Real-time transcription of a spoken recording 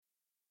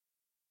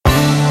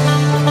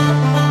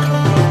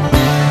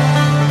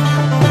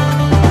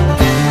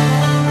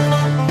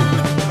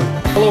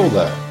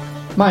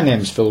My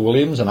name's Phil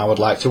Williams and I would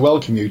like to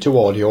welcome you to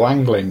Audio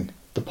Angling,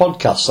 the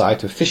podcast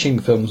site of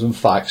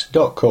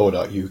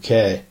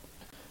fishingfilmsandfacts.co.uk.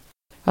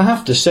 I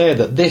have to say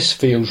that this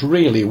feels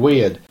really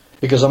weird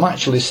because I'm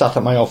actually sat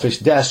at my office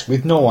desk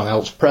with no one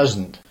else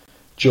present,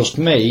 just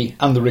me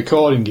and the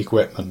recording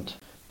equipment.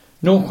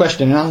 No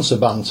question and answer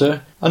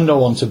banter and no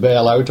one to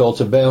bail out or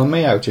to bail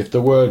me out if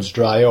the words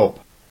dry up.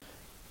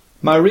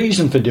 My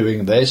reason for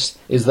doing this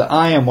is that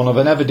I am one of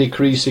an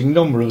ever-decreasing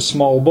number of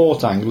small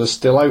boat anglers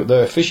still out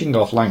there fishing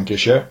off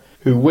Lancashire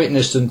who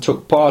witnessed and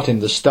took part in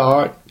the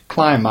start,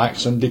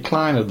 climax and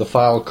decline of the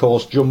Fylde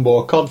Coast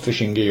jumbo cod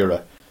fishing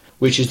era,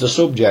 which is the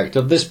subject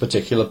of this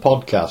particular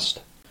podcast.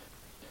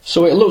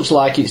 So it looks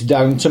like it's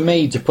down to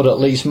me to put at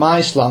least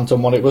my slant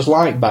on what it was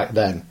like back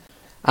then,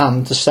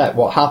 and to set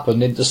what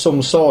happened into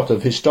some sort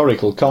of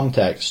historical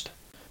context.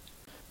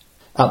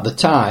 At the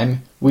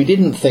time, we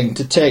didn't think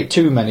to take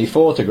too many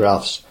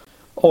photographs,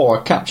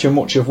 or capture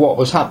much of what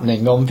was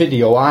happening on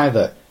video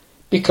either,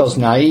 because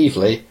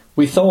naively,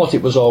 we thought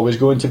it was always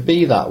going to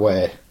be that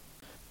way.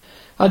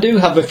 I do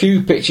have a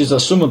few pictures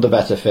of some of the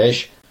better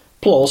fish,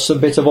 plus a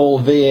bit of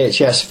old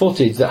VHS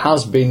footage that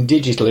has been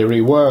digitally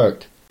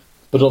reworked.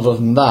 But other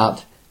than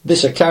that,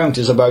 this account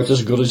is about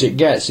as good as it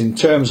gets in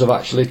terms of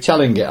actually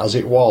telling it as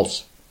it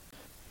was.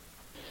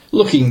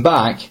 Looking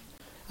back,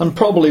 and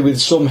probably with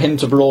some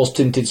hint of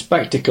rose-tinted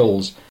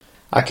spectacles,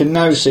 I can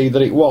now see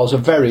that it was a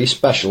very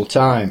special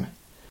time.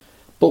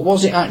 But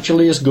was it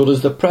actually as good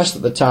as the press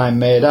at the time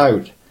made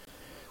out?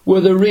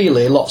 Were there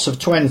really lots of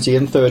 20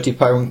 and 30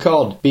 pound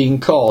cod being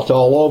caught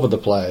all over the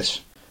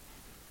place?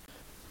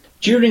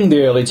 During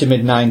the early to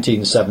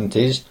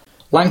mid-1970s,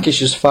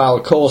 Lancashire's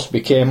Fylde Coast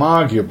became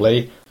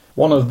arguably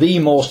one of the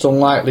most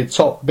unlikely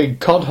top big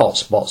cod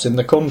hotspots in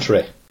the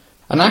country,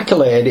 an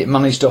accolade it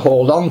managed to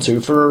hold on to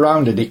for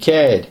around a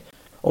decade,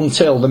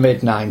 until the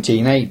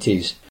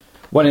mid-1980s,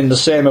 when in the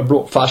same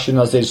abrupt fashion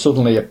as they'd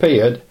suddenly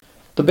appeared,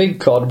 the big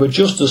cod were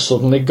just as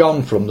suddenly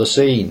gone from the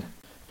scene.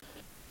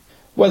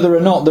 Whether or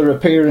not their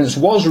appearance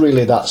was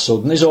really that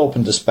sudden is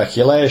open to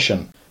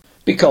speculation,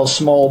 because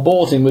small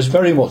boating was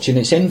very much in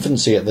its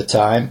infancy at the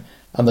time,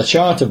 and the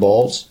charter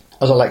boats,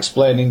 as I'll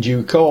explain in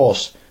due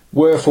course,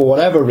 were for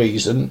whatever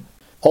reason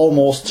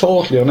almost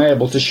totally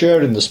unable to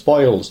share in the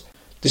spoils,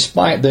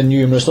 despite their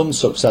numerous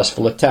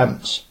unsuccessful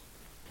attempts.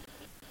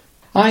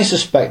 I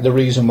suspect the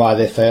reason why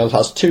they failed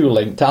has two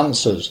linked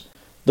answers,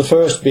 the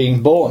first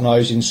being boat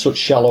noise in such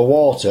shallow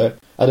water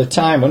at a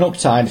time when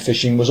uptide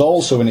fishing was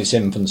also in its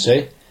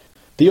infancy,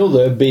 the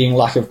other being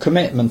lack of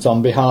commitment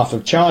on behalf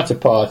of charter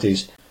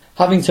parties,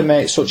 having to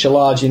make such a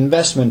large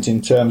investment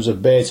in terms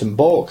of bait and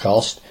boat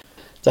cost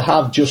to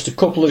have just a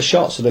couple of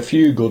shots at a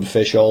few good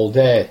fish all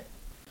day.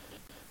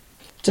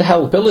 To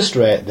help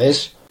illustrate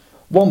this,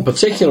 one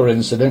particular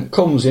incident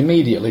comes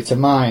immediately to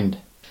mind.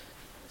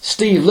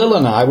 Steve Lill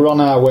and I were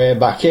on our way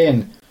back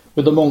in,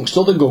 with amongst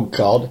other good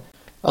cod,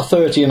 a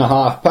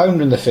 30.5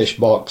 pounder in the fish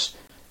box,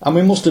 and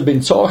we must have been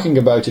talking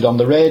about it on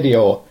the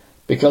radio,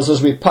 because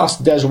as we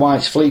passed Des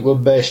White's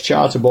Fleetwood-based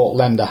charter boat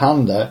Lender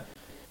Hander,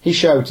 he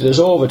shouted us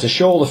over to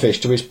show the fish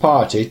to his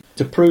party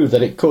to prove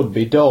that it could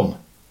be done.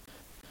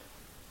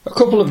 A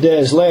couple of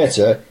days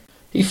later,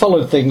 he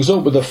followed things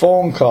up with a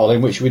phone call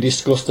in which we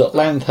discussed at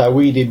length how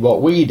we did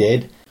what we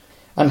did,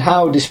 and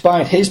how,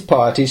 despite his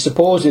party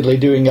supposedly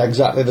doing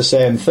exactly the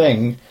same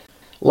thing,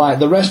 like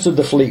the rest of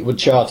the Fleetwood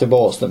charter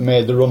boats that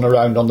made the run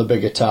around on the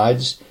bigger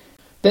tides,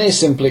 they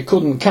simply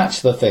couldn't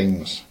catch the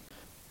things.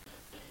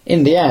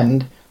 In the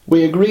end,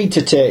 we agreed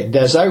to take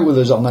Des out with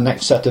us on the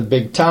next set of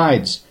big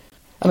tides,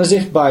 and as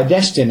if by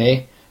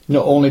destiny,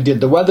 not only did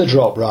the weather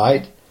drop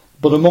right,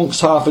 but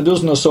amongst half a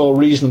dozen or so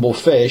reasonable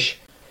fish,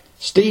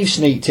 Steve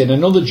sneaked in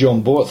another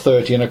jumbo at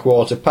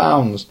 30.25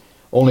 pounds,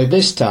 only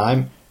this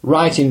time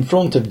right in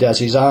front of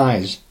Des's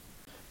eyes.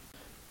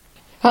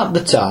 At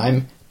the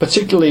time,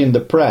 particularly in the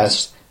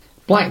press,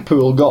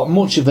 Blackpool got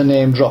much of the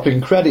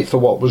name-dropping credit for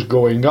what was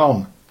going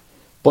on,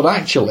 but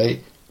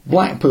actually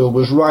Blackpool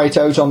was right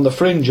out on the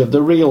fringe of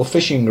the real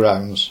fishing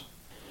grounds.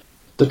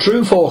 The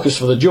true focus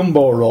for the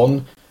jumbo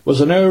run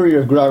was an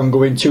area of ground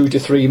going 2 to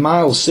 3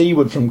 miles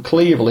seaward from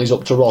Cleverleys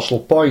up to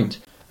Rossall Point,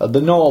 at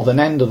the northern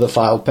end of the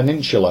Fylde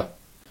Peninsula.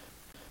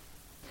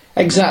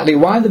 Exactly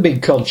why the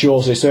big cod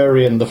chose this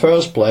area in the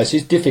first place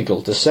is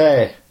difficult to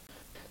say.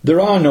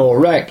 There are no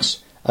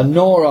wrecks, and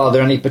nor are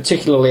there any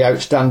particularly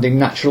outstanding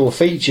natural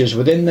features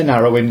within the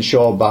narrow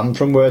inshore band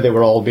from where they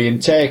were all being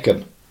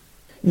taken.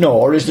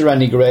 Nor is there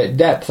any great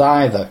depth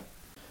either.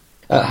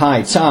 At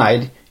high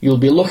tide, you'll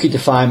be lucky to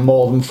find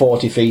more than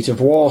 40 feet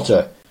of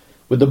water,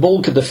 with the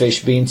bulk of the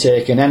fish being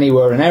taken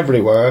anywhere and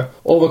everywhere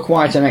over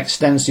quite an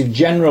extensive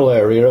general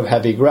area of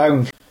heavy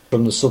ground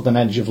from the southern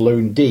edge of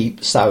Loon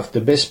Deep south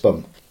to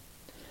Bispam.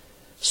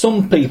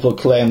 Some people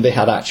claim they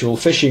had actual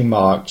fishing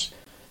marks,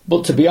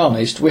 but to be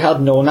honest, we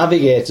had no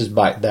navigators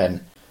back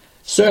then,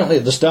 certainly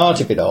at the start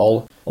of it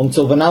all,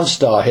 until the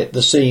Navstar hit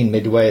the scene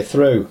midway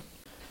through.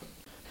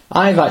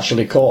 I've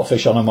actually caught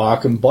fish on a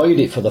mark and buoyed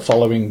it for the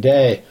following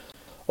day,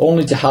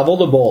 only to have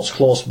other boats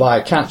close by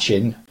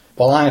catching,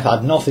 while I've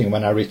had nothing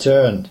when I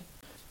returned.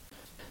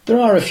 There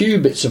are a few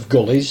bits of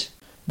gullies,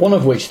 one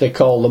of which they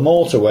call the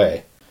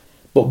motorway,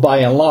 but by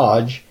and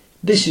large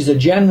this is a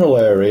general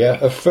area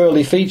of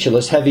fairly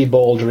featureless heavy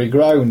bouldery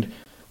ground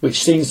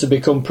which seems to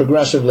become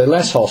progressively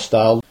less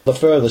hostile the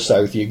further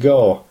south you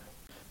go.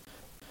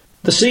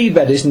 The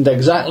seabed isn't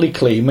exactly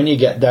clean when you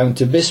get down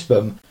to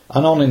Bispam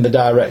and on in the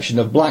direction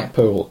of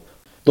Blackpool,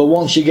 though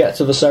once you get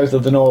to the south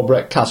of the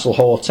Norbreck Castle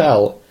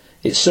Hotel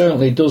it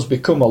certainly does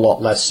become a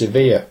lot less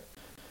severe.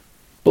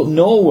 But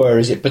nowhere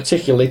is it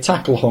particularly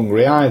tackle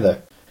hungry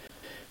either.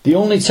 The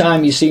only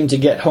time you seem to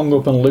get hung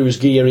up and lose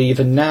gear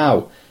even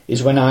now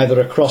is when either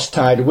a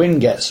cross-tide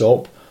wind gets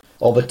up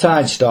or the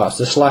tide starts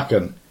to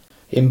slacken,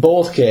 in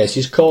both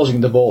cases causing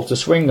the boat to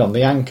swing on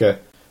the anchor,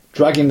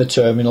 dragging the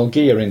terminal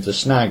gear into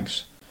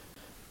snags.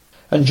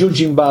 And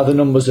judging by the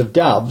numbers of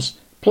dabs,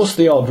 plus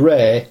the odd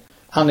ray,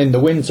 and in the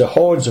winter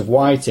hordes of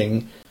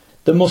whiting,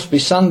 there must be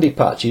sandy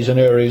patches and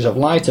areas of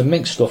lighter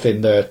mixed stuff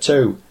in there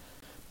too,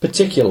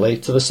 particularly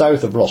to the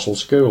south of Rossall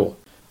School.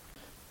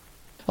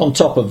 On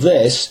top of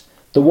this,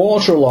 the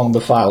water along the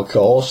Fylde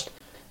coast,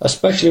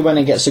 especially when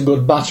it gets a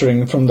good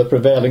battering from the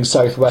prevailing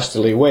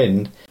southwesterly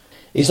wind,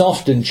 is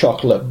often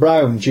chocolate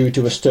brown due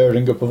to a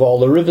stirring up of all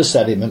the river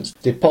sediments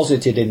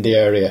deposited in the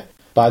area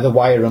by the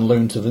Wyre and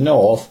Lune to the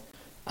north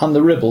and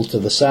the Ribble to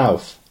the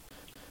south.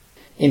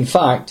 In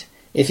fact,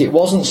 if it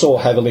wasn't so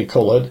heavily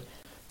coloured,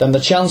 then the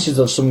chances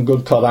of some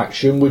good cod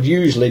action would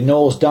usually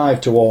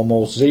nose-dive to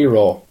almost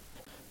zero.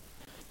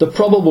 The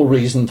probable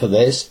reason for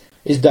this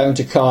is down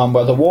to calm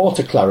weather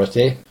water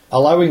clarity,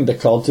 allowing the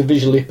cod to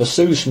visually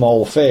pursue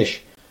small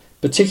fish,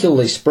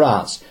 particularly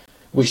sprats,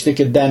 which they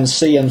could then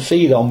see and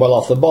feed on well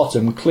off the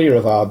bottom clear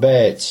of our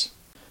baits.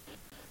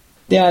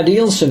 The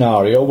ideal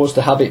scenario was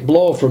to have it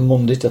blow from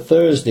Monday to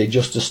Thursday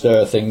just to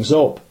stir things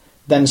up,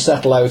 then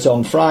settle out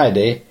on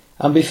Friday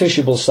and be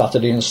fishable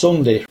Saturday and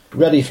Sunday,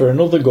 ready for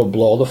another good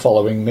blow the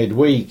following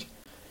midweek.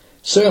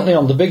 Certainly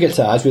on the bigger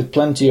tides with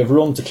plenty of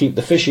run to keep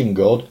the fishing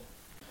good,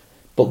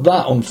 but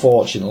that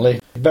unfortunately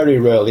very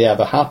rarely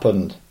ever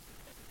happened.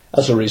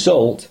 As a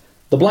result,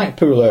 the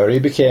Blackpool area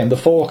became the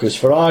focus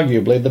for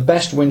arguably the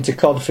best winter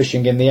cod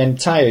fishing in the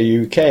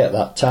entire UK at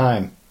that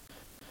time.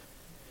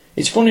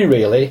 It's funny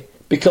really,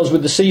 because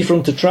with the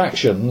seafront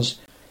attractions,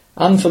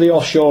 and for the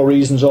offshore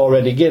reasons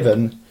already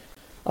given,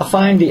 I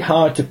find it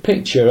hard to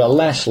picture a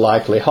less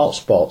likely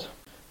hotspot.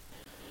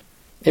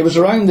 It was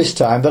around this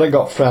time that I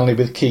got friendly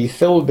with Keith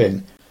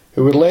Philbin,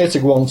 who would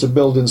later go on to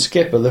build and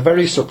skipper the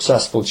very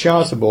successful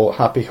charter boat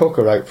Happy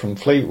Hooker out from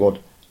Fleetwood.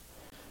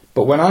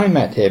 But when I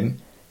met him,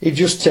 he'd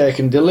just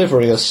taken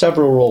delivery of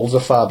several rolls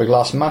of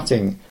fiberglass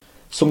matting,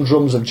 some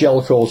drums of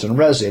gel coat and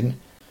resin,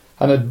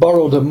 and had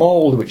borrowed a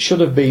mould which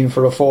should have been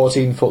for a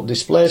 14-foot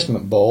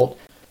displacement boat,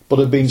 but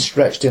had been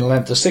stretched in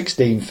length to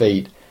 16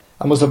 feet,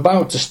 and was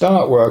about to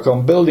start work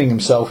on building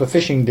himself a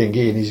fishing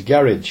dinghy in his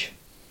garage.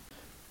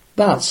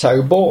 That's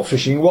how boat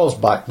fishing was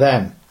back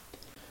then.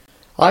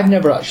 I've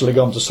never actually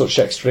gone to such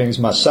extremes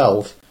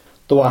myself,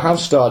 though I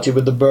have started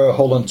with the burr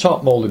hull and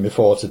top moulding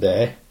before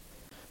today.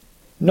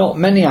 Not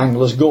many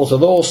anglers go to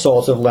those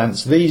sort of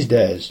lengths these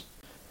days.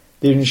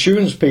 The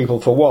insurance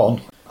people, for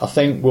one, I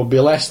think will be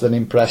less than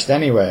impressed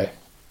anyway.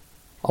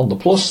 On the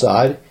plus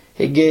side,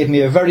 it gave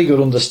me a very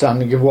good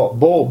understanding of what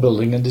boat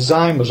building and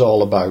design was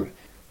all about,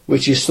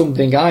 which is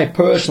something I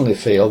personally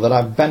feel that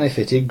I've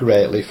benefited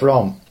greatly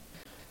from.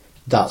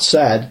 That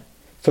said,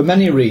 for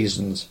many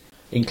reasons,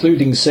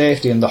 including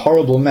safety and the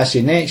horrible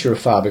messy nature of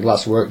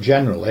fiberglass work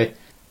generally,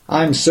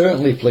 I'm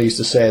certainly pleased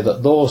to say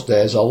that those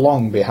days are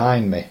long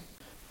behind me.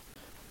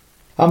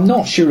 I'm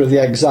not sure of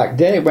the exact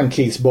date when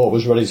Keith's boat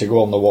was ready to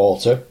go on the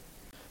water,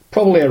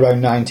 probably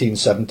around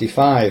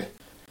 1975.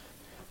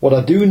 What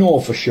I do know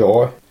for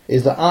sure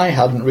is that I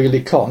hadn't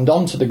really cottoned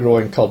on to the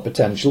growing cod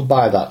potential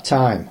by that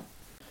time.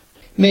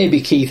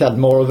 Maybe Keith had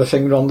more of a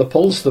finger on the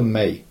pulse than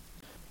me.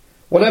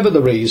 Whatever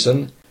the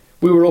reason,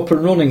 we were up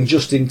and running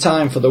just in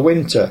time for the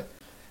winter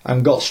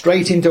and got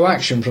straight into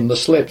action from the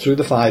slip through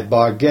the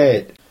 5-bar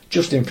gate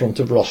just in front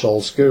of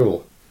Rossall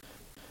School.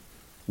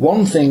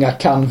 One thing I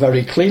can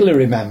very clearly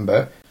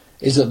remember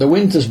is that the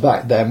winters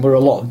back then were a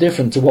lot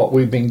different to what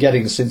we've been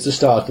getting since the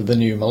start of the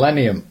new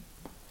millennium.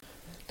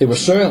 They were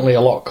certainly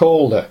a lot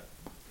colder.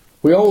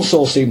 We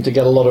also seemed to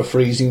get a lot of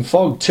freezing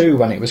fog too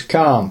when it was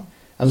calm,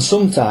 and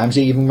sometimes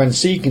even when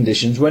sea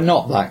conditions were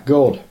not that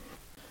good.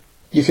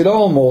 You could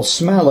almost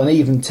smell and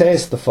even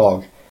taste the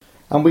fog,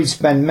 and we'd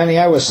spend many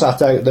hours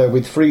sat out there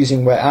with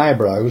freezing wet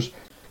eyebrows,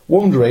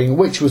 wondering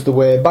which was the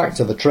way back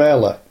to the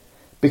trailer,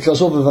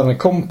 because other than a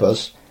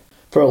compass,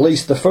 for at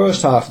least the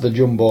first half of the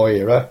jumbo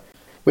era,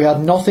 we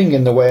had nothing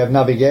in the way of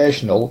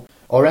navigational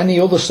or any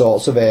other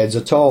sorts of aids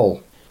at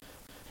all.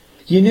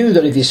 You knew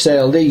that if you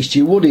sailed east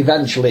you would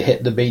eventually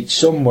hit the beach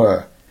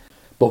somewhere,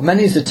 but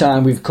many's the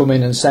time we've come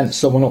in and sent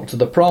someone up to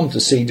the prom to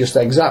see just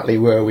exactly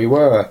where we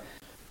were,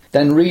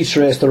 then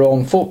retrace their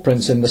own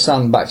footprints in the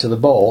sand back to the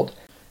boat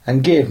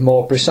and give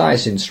more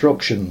precise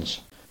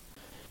instructions.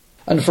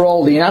 And for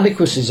all the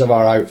inadequacies of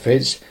our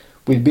outfits,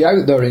 we'd be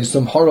out there in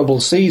some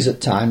horrible seas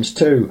at times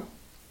too.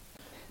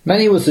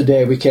 Many was the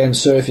day we came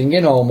surfing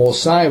in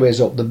almost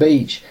sideways up the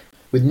beach,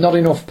 with not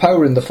enough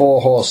power in the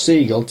 4-horse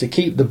Seagull to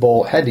keep the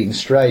boat heading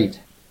straight.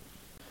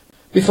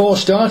 Before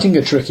starting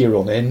a tricky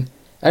run-in,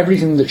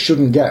 everything that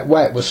shouldn't get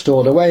wet was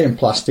stored away in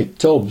plastic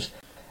tubs,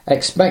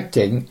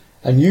 expecting,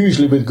 and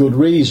usually with good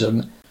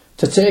reason,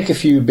 to take a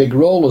few big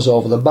rollers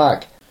over the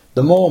back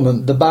the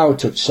moment the bow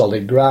touched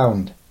solid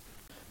ground.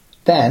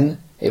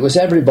 Then it was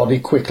everybody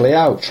quickly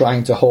out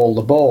trying to haul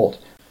the boat,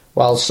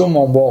 while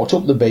someone walked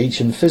up the beach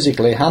and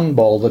physically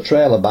handballed the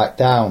trailer back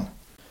down.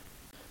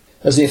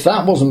 As if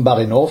that wasn't bad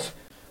enough,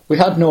 we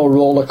had no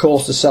roller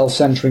coaster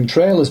self-centering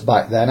trailers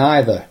back then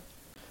either.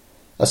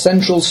 A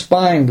central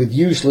spine with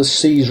useless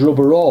seized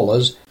rubber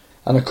rollers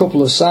and a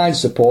couple of side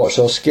supports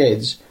or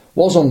skids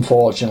was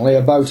unfortunately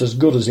about as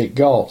good as it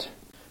got.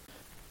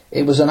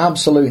 It was an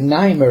absolute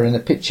nightmare in a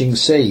pitching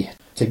sea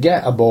to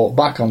get a boat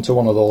back onto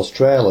one of those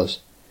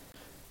trailers.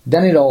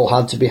 Then it all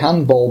had to be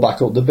handballed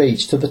back up the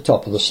beach to the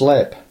top of the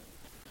slip.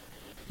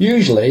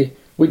 Usually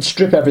we'd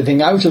strip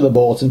everything out of the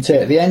boat and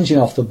take the engine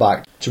off the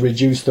back to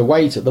reduce the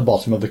weight at the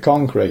bottom of the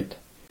concrete.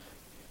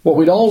 What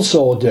we'd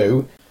also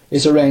do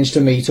is arrange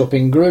to meet up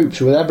in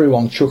groups with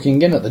everyone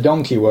chucking in at the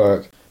donkey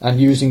work and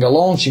using a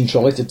launching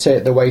trolley to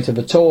take the weight of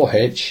the tow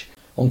hitch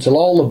until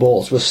all the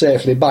boats were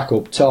safely back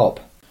up top.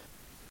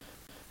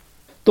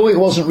 Though it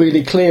wasn't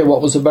really clear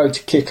what was about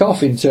to kick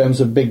off in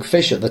terms of big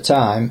fish at the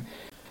time,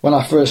 when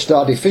I first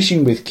started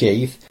fishing with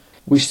Keith,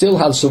 we still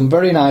had some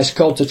very nice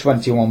cod to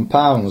 21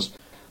 pounds,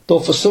 though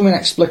for some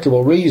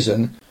inexplicable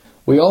reason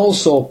we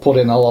also put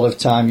in a lot of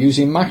time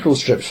using mackerel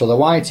strips for the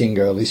whiting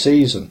early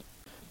season.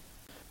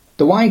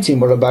 The whiting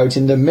were about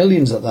in the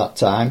millions at that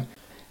time,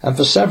 and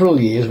for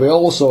several years we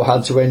also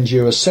had to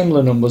endure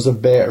similar numbers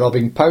of bait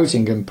robbing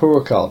pouting and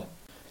poor cod,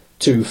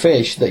 two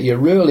fish that you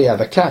rarely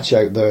ever catch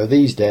out there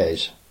these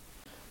days.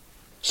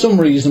 Some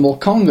reasonable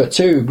conger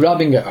too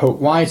grabbing at hook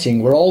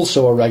whiting were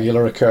also a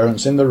regular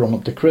occurrence in the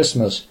run-up to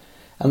Christmas,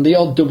 and the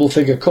odd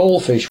double-figure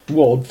coalfish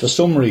would, for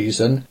some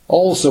reason,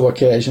 also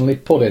occasionally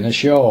put in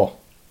ashore.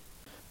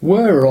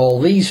 Where are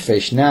all these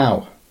fish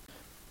now?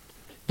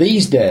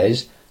 These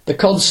days, the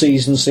cod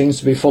season seems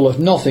to be full of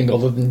nothing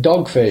other than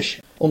dogfish,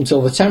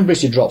 until the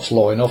temperature drops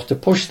low enough to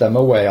push them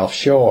away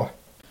offshore.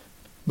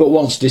 But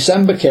once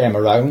December came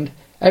around,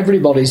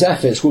 everybody's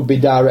efforts would be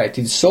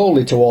directed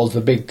solely towards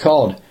the big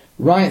cod,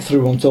 right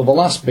through until the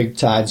last big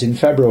tides in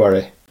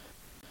February.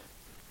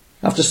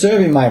 After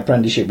serving my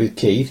apprenticeship with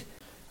Keith,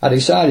 I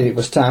decided it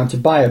was time to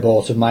buy a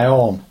boat of my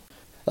own.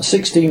 A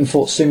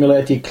 16-foot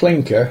simulated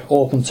clinker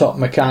open-top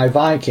Mackay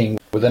Viking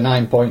with a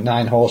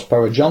 9.9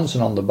 horsepower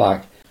Johnson on the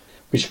back,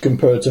 which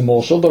compared to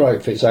most other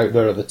outfits out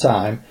there at the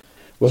time,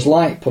 was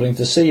like putting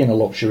to sea in a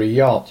luxury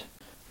yacht.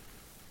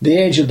 The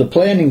age of the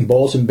planing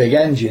boat and big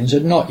engines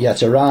had not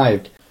yet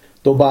arrived,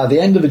 though by the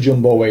end of the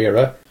jumbo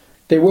era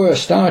they were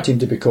starting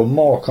to become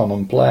more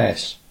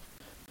commonplace.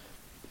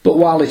 But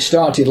while it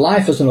started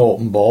life as an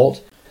open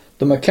boat,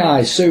 the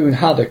Mackay soon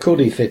had a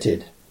cuddy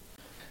fitted.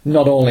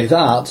 Not only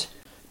that,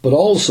 but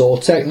also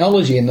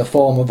technology in the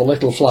form of a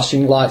little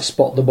flashing light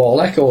spot the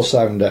ball echo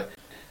sounder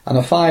and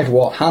a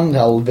 5-watt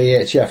handheld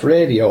VHF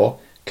radio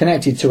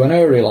connected to an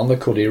aerial on the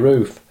cuddy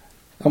roof.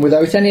 And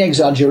without any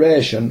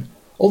exaggeration,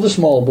 other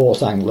small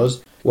boat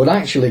anglers would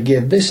actually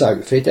give this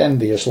outfit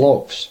envious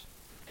looks.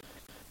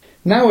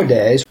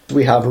 Nowadays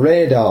we have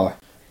radar,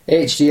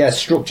 HDS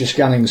structure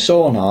scanning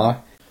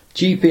sonar,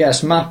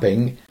 GPS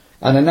mapping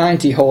and a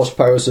 90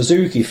 horsepower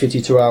Suzuki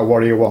fitted to our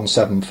Warrior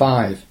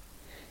 175.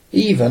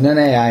 Even an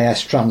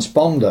AIS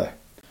transponder.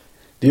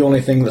 The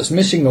only thing that's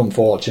missing,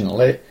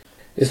 unfortunately,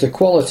 is the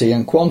quality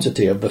and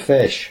quantity of the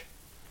fish.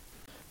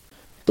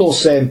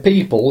 Those same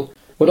people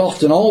would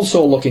often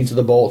also look into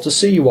the boat to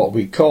see what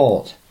we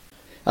caught,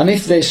 and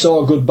if they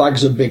saw good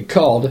bags of big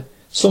cod,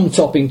 some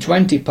topping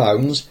 20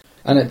 pounds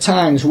and at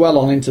times well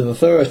on into the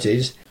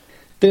 30s,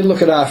 they'd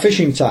look at our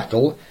fishing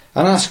tackle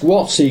and ask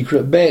what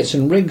secret baits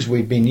and rigs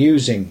we'd been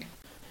using.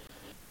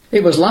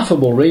 It was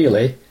laughable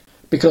really,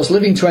 because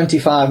living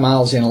 25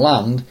 miles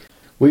inland,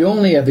 we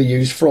only ever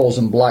used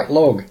frozen black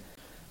lug,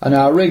 and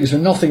our rigs were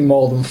nothing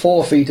more than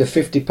 4 feet of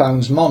 50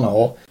 pounds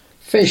mono,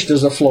 fished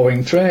as a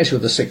flowing trace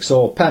with a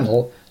 6/0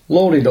 pennel,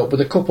 loaded up with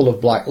a couple of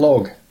black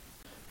lug.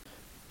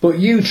 But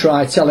you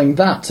try telling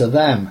that to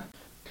them.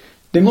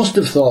 They must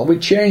have thought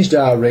we'd changed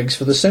our rigs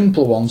for the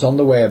simple ones on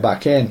the way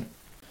back in.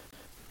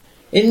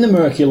 In the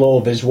murky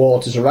low-vis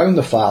waters around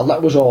the Fylde,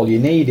 that was all you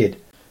needed,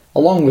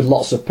 along with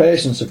lots of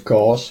patience of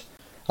course,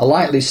 a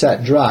lightly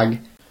set drag,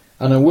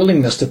 and a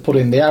willingness to put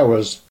in the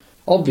hours,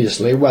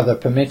 obviously weather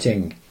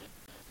permitting.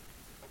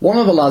 One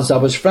of the lads I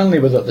was friendly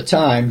with at the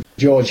time,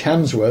 George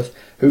Hemsworth,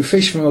 who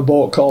fished from a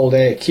boat called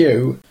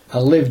AQ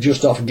and lived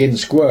just off Ginn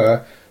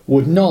Square,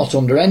 would not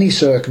under any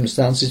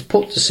circumstances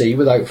put to sea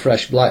without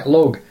fresh black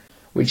lug,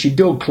 which he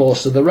dug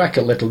close to the wreck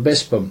at Little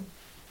Bispam.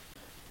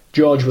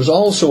 George was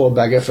also a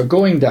beggar for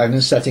going down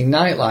and setting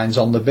night lines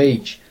on the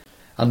beach,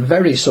 and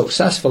very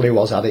successfully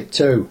was at it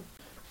too.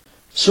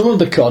 Some of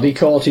the cod he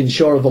caught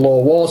inshore of the low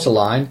water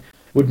line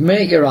would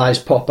make your eyes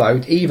pop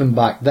out even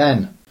back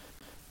then.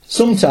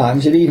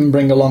 Sometimes he'd even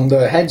bring along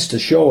their heads to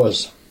show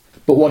us,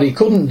 but what he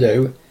couldn't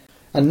do,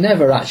 and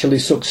never actually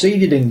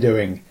succeeded in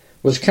doing,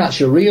 was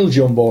catch a real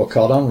jumbo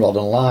cod on rod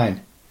and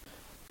line.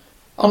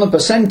 On a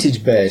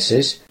percentage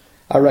basis,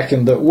 I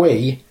reckon that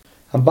we,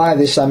 and by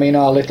this I mean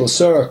our little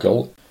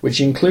circle,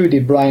 which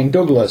included Brian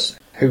Douglas,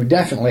 who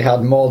definitely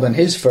had more than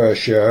his fair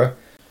share,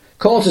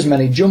 caught as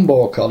many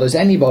jumbo cod as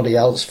anybody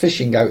else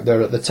fishing out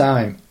there at the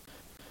time.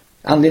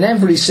 And in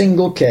every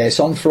single case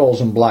on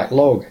frozen black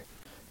lug,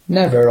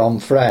 never on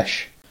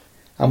fresh.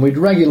 And we'd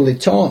regularly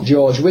taunt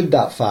George with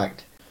that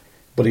fact,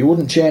 but he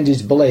wouldn't change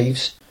his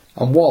beliefs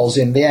and was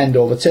in the end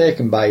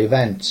overtaken by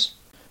events.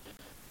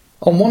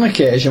 On one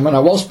occasion when I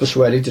was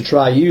persuaded to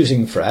try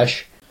using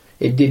fresh,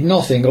 it did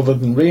nothing other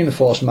than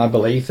reinforce my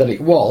belief that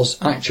it was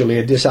actually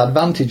a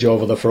disadvantage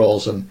over the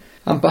frozen,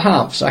 and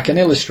perhaps I can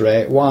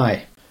illustrate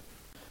why.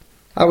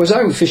 I was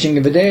out fishing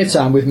in the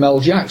daytime with Mel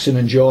Jackson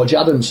and George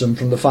Adamson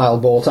from the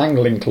Fileboat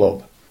Angling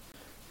Club.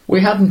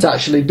 We hadn't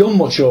actually done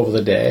much over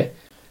the day,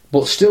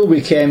 but still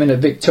we came in at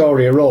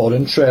Victoria Road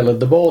and trailered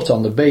the boat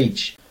on the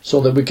beach so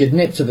that we could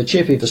nip to the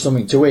chippy for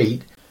something to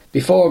eat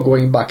before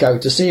going back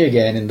out to sea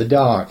again in the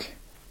dark.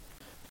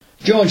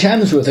 George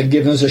Hemsworth had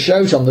given us a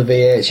shout on the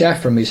VHF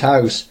from his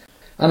house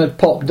and had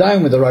popped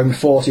down with around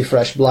 40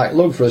 fresh black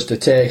lug for us to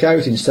take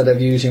out instead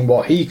of using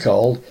what he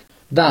called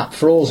that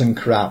frozen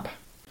crap.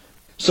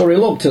 So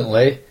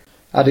reluctantly,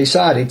 I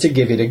decided to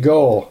give it a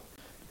go.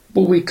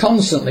 But we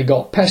constantly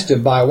got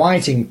pestered by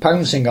whiting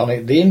pouncing on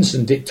it the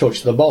instant it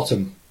touched the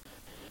bottom.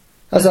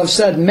 As I've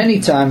said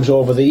many times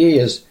over the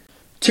years,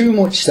 too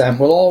much scent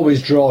will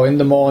always draw in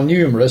the more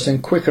numerous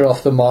and quicker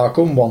off the mark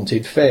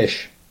unwanted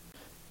fish.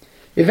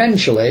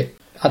 Eventually,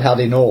 I'd had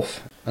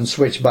enough and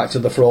switched back to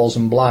the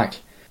frozen black,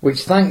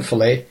 which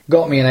thankfully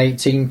got me an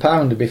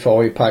 18-pounder before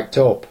we packed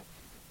up.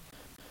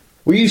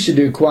 We used to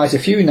do quite a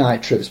few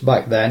night trips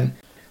back then,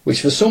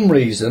 which for some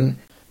reason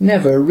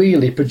never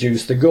really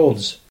produced the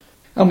goods,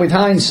 and with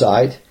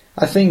hindsight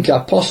I think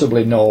I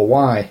possibly know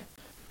why.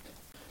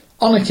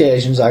 On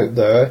occasions out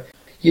there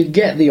you'd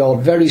get the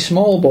odd very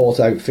small boat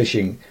out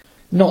fishing,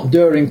 not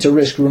daring to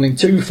risk running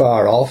too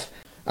far off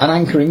and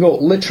anchoring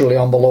up literally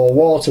on the low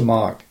water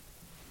mark.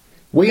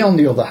 We on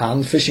the other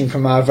hand, fishing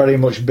from our very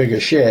much bigger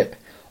ship,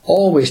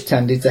 always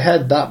tended to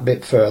head that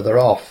bit further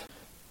off,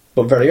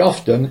 but very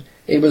often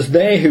it was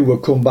they who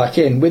would come back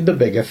in with the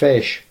bigger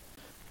fish.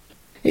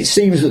 It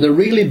seems that the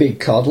really big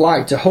cod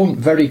like to hunt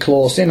very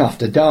close in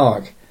after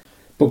dark,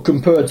 but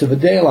compared to the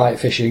daylight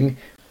fishing,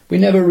 we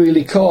never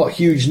really caught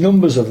huge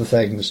numbers of the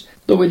things,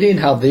 though we did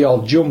have the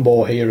odd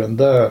jumbo here and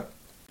there.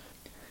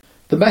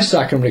 The best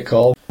I can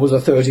recall was a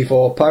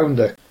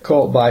 34-pounder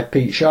caught by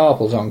Pete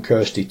Sharples on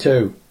Kirsty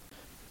 2.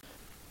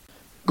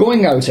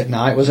 Going out at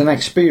night was an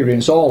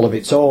experience all of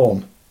its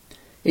own.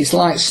 It's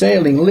like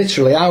sailing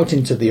literally out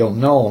into the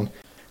unknown,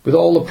 with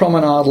all the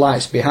promenade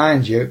lights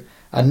behind you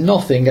and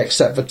nothing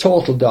except for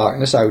total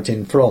darkness out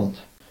in front.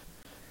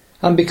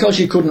 And because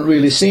you couldn't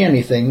really see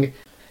anything,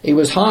 it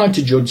was hard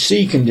to judge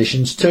sea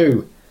conditions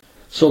too,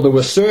 so there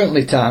were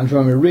certainly times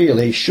when we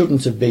really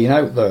shouldn't have been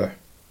out there.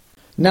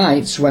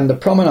 Nights when the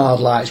promenade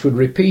lights would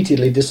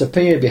repeatedly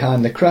disappear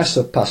behind the crests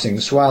of passing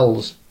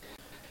swells.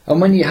 And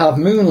when you have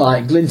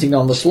moonlight glinting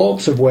on the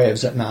slopes of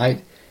waves at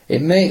night,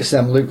 it makes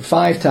them look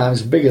 5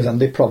 times bigger than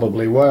they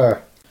probably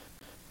were.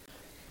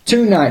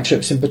 2 night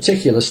trips in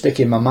particular stick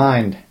in my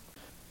mind.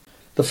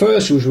 The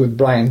first was with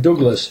Brian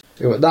Douglas,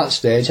 who at that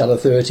stage had a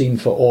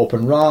 13-foot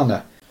open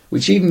Rana,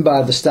 which even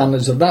by the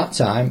standards of that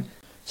time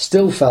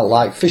still felt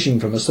like fishing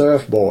from a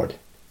surfboard.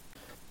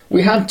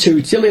 We had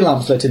 2 tilly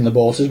lamps lit in the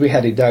boat as we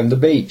headed down the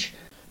beach,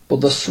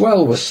 but the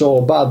swell was so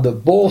bad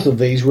that both of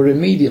these were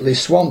immediately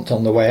swamped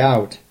on the way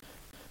out.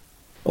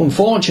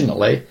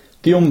 Unfortunately,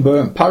 the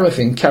unburnt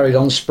paraffin carried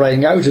on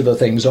spraying out of the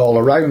things all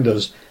around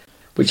us,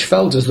 which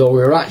felt as though we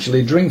were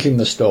actually drinking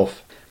the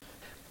stuff.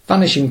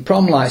 Vanishing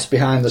prom lights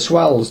behind the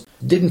swells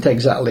didn't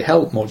exactly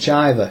help much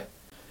either,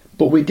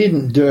 but we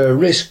didn't dare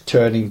risk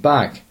turning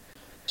back,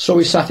 so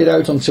we sat it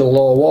out until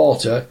low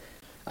water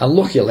and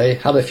luckily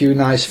had a few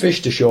nice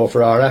fish to show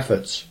for our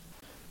efforts.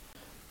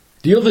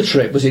 The other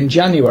trip was in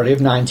January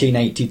of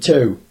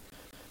 1982.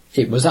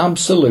 It was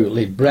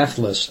absolutely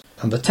breathless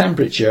and the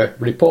temperature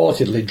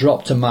reportedly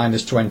dropped to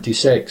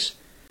 -26.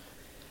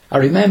 I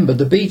remember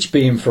the beach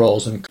being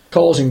frozen,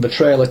 causing the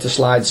trailer to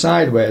slide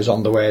sideways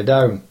on the way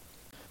down.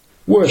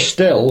 Worse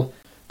still,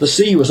 the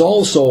sea was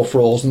also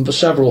frozen for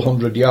several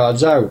hundred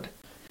yards out.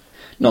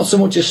 Not so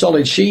much a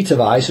solid sheet of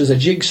ice as a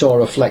jigsaw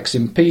of flecks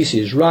in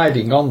pieces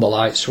riding on the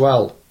light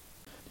swell.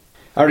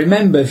 I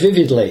remember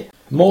vividly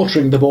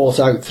motoring the boat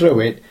out through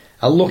it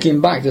and looking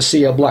back to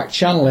see a black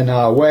channel in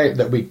our wake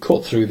that we'd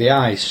cut through the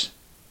ice.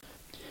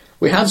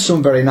 We had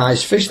some very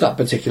nice fish that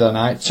particular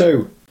night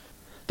too.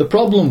 The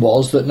problem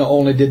was that not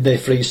only did they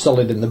freeze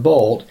solid in the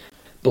boat,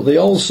 but they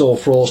also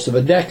froze to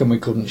the deck and we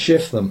couldn't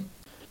shift them.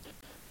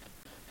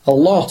 A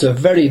lot of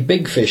very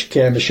big fish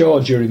came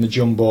ashore during the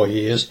jumbo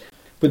years,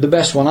 with the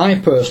best one I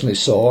personally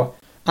saw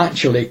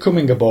actually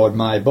coming aboard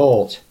my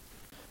boat.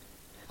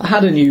 I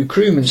had a new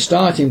crewman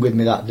starting with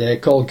me that day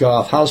called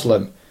Garth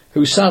Haslam,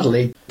 who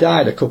sadly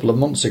died a couple of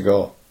months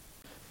ago.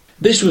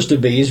 This was to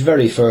be his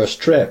very first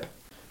trip.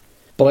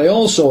 But I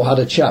also had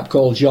a chap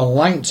called John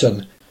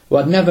Langton, who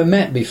I'd never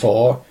met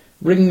before,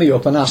 ring me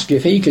up and ask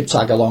if he could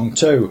tag along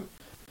too.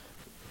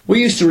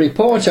 We used to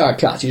report our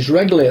catches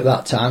regularly at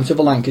that time to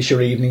the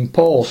Lancashire Evening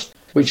Post,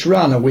 which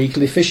ran a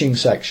weekly fishing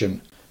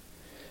section.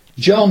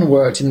 John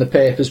worked in the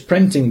paper's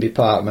printing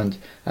department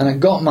and had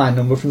got my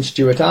number from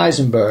Stuart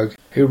Eisenberg,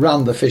 who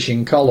ran the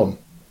fishing column.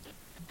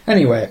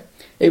 Anyway,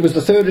 it was the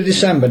 3rd of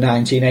December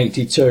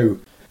 1982,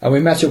 and we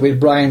met up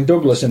with Brian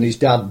Douglas and his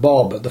dad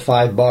Bob at the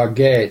 5 Bar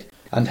Gate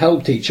and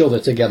helped each other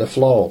to get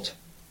afloat.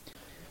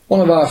 One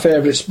of our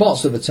favourite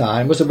spots at the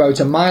time was about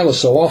a mile or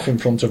so off in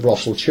front of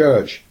Rossall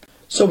Church,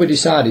 so we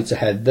decided to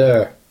head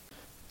there.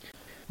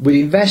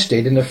 We'd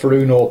invested in a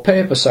Furuno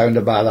paper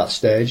sounder by that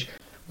stage,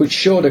 which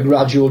showed a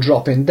gradual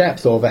drop in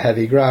depth over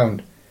heavy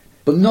ground,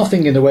 but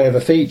nothing in the way of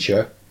a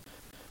feature.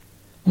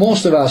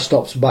 Most of our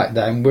stops back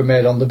then were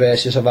made on the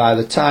basis of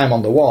either time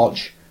on the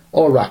watch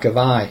or rack of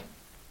eye.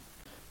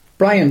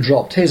 Brian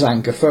dropped his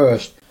anchor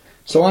first,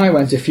 so I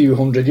went a few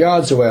hundred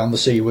yards away on the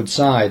seaward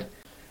side,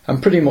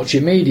 and pretty much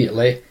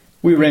immediately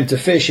we were into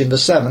fish in the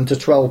 7 to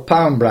 12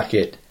 pound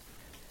bracket.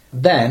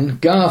 Then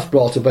Garth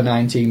brought up a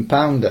 19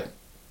 pounder.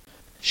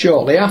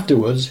 Shortly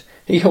afterwards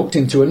he hooked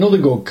into another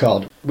good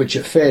cod, which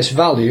at face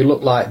value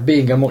looked like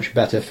being a much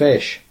better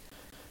fish.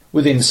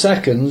 Within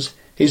seconds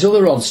his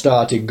other rod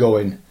started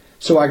going,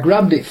 so I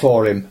grabbed it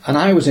for him and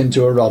I was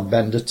into a rod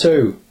bender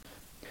too.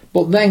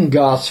 But then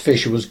Garth's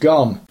fish was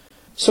gone,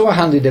 so I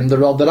handed him the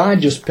rod that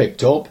I'd just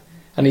picked up,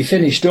 and he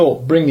finished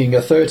up bringing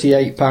a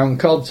 38 pound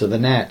cod to the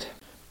net.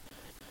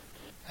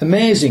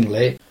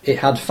 Amazingly, it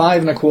had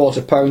 5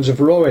 1/4 pounds of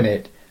roe in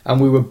it,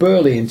 and we were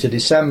barely into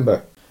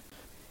December.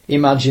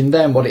 Imagine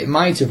then what it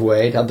might have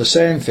weighed had the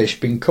same fish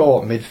been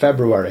caught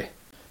mid-February.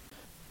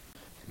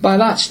 By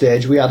that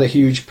stage we had a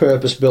huge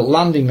purpose-built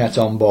landing net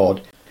on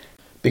board,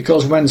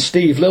 because when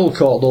Steve Lill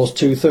caught those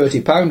 2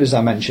 30-pounders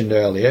I mentioned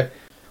earlier,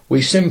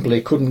 we simply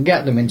couldn't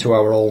get them into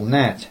our old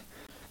net.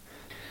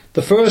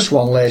 The first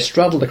one lay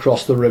straddled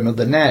across the rim of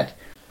the net,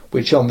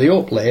 which on the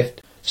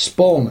uplift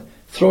spun,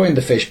 throwing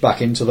the fish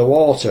back into the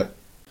water.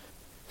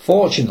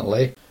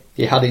 Fortunately,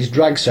 he had his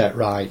drag set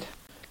right.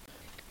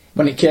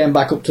 When it came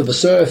back up to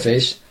the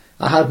surface,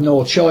 I had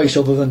no choice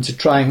other than to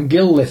try and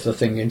gill lift the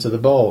thing into the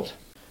boat.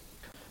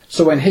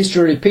 So when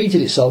history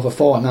repeated itself a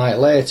fortnight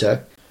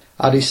later,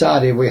 I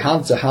decided we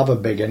had to have a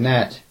bigger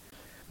net,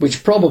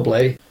 which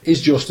probably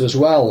is just as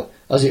well,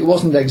 as it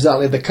wasn't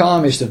exactly the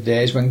calmest of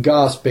days when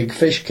Garth's big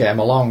fish came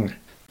along.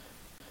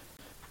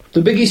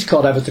 The biggest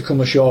cod ever to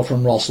come ashore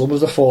from Rossall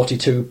was a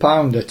 42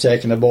 pounder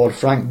taken aboard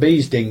Frank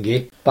B's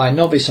dinghy by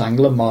novice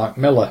angler Mark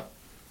Miller.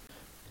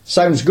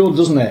 Sounds good,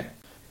 doesn't it?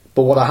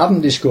 But what I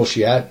haven't discussed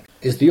yet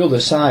is the other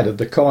side of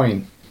the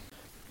coin.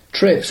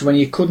 Trips when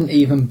you couldn't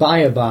even buy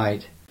a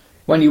bite,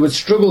 when you would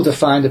struggle to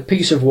find a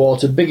piece of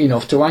water big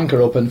enough to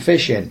anchor up and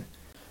fish in.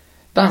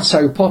 That's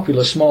how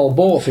popular small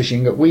boat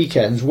fishing at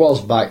weekends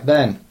was back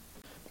then.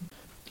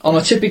 On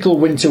a typical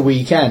winter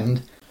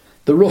weekend,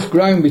 the rough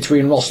ground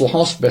between Rossall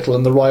Hospital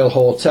and the Royal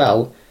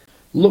Hotel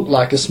looked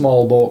like a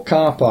small boat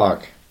car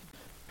park.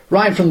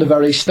 Right from the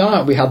very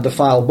start we had the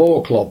Fyle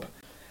Boat Club,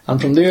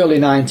 and from the early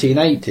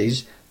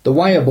 1980s the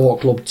Wire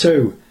Boat Club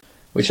too,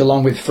 which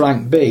along with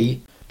Frank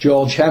B,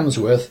 George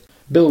Hemsworth,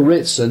 Bill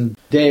Ritson,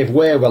 Dave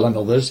Waywell and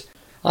others,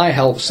 I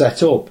helped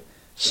set up,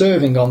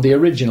 serving on the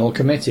original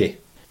committee.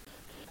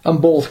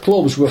 And both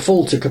clubs were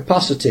full to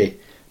capacity,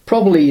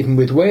 probably even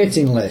with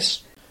waiting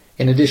lists,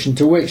 in addition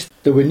to which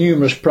there were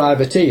numerous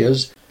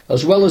privateers,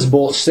 as well as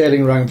boats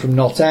sailing round from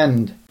Knott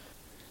End.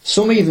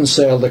 Some even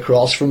sailed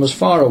across from as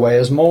far away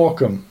as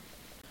Morecambe.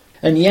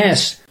 And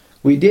yes,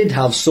 we did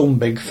have some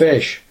big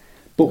fish,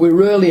 but we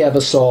rarely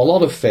ever saw a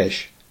lot of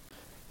fish.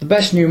 The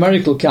best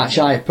numerical catch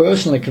I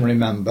personally can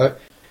remember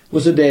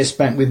was a day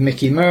spent with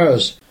Mickey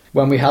Mears,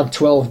 when we had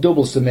 12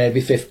 doubles to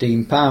maybe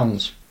 15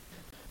 pounds.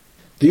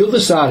 The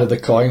other side of the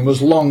coin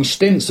was long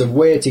stints of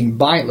waiting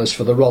biteless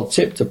for the rod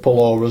tip to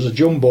pull over as a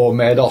jumbo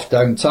made off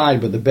down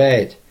tide with the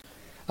bait,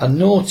 and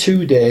no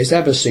 2 days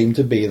ever seemed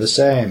to be the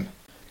same.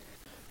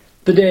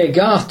 The day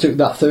Garth took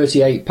that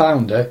 38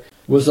 pounder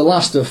was the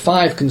last of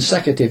 5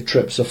 consecutive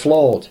trips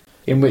afloat,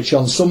 in which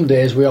on some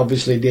days we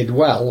obviously did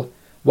well,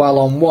 while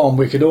on one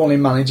we could only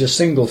manage a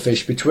single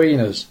fish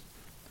between us.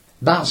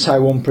 That's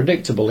how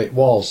unpredictable it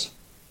was.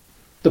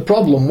 The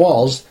problem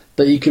was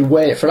that you could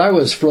wait for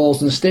hours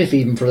frozen stiff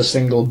even for a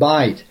single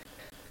bite.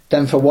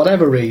 Then for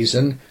whatever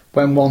reason,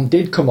 when one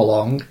did come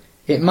along,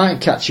 it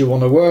might catch you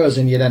unawares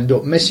and you'd end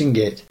up missing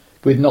it,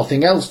 with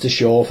nothing else to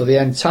show for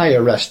the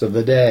entire rest of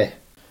the day.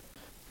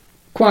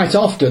 Quite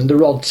often the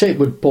rod tip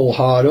would pull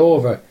hard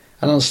over,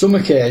 and on some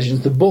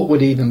occasions the butt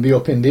would even be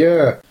up in the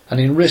air and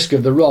in risk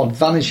of the rod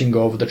vanishing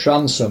over the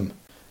transom.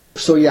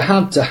 So you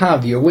had to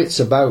have your wits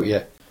about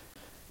you.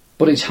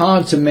 But it's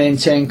hard to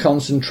maintain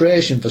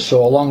concentration for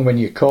so long when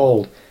you're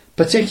cold,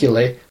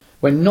 particularly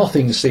when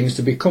nothing seems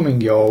to be coming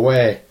your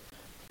way.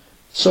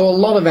 So a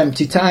lot of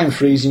empty time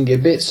freezing your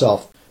bits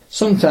off,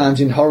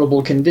 sometimes in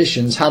horrible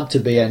conditions, had to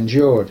be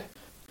endured.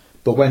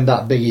 But when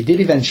that biggie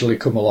did eventually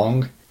come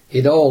along,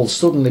 it all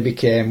suddenly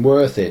became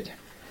worth it.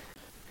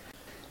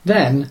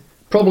 Then,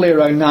 probably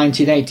around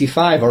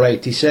 1985 or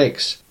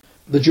 86,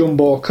 the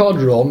jumbo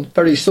cod run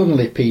very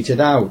suddenly petered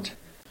out.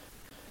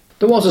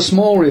 There was a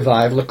small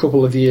revival a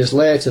couple of years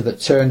later that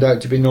turned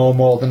out to be no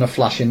more than a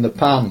flash in the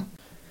pan,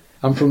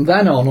 and from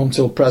then on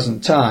until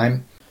present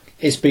time,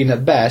 it's been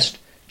at best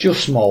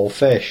just small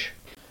fish.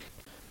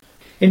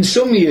 In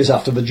some years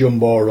after the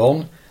jumbo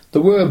run,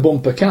 there were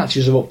bumper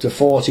catches of up to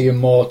 40 and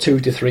more 2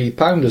 to 3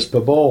 pounders per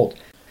boat,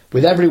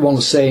 with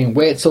everyone saying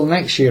wait till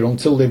next year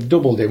until they've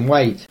doubled in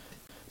weight.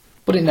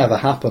 But it never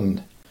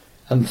happened,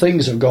 and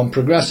things have gone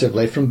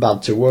progressively from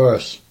bad to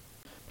worse.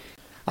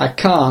 I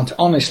can't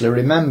honestly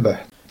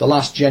remember the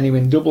last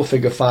genuine double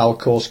figure file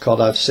coast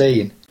cod I've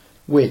seen,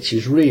 which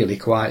is really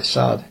quite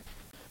sad.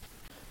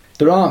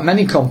 There aren't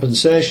many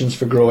compensations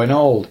for growing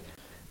old,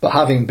 but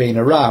having been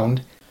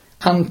around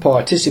and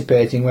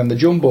participating when the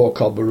jumbo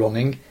cod were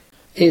running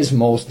is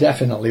most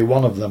definitely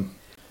one of them.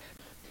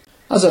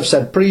 As I've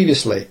said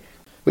previously,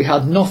 we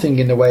had nothing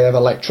in the way of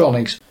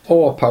electronics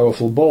or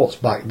powerful boats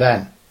back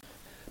then,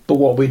 but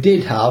what we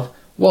did have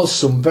was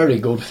some very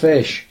good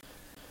fish,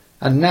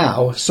 and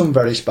now some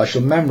very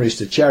special memories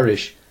to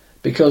cherish,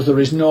 because there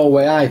is no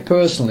way I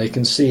personally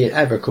can see it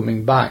ever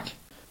coming back.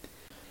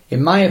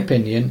 In my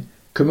opinion,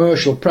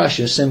 commercial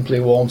pressure simply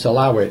won't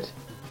allow it,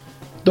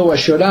 though I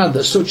should add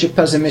that such a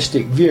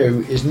pessimistic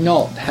view is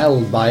not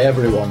held by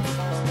everyone.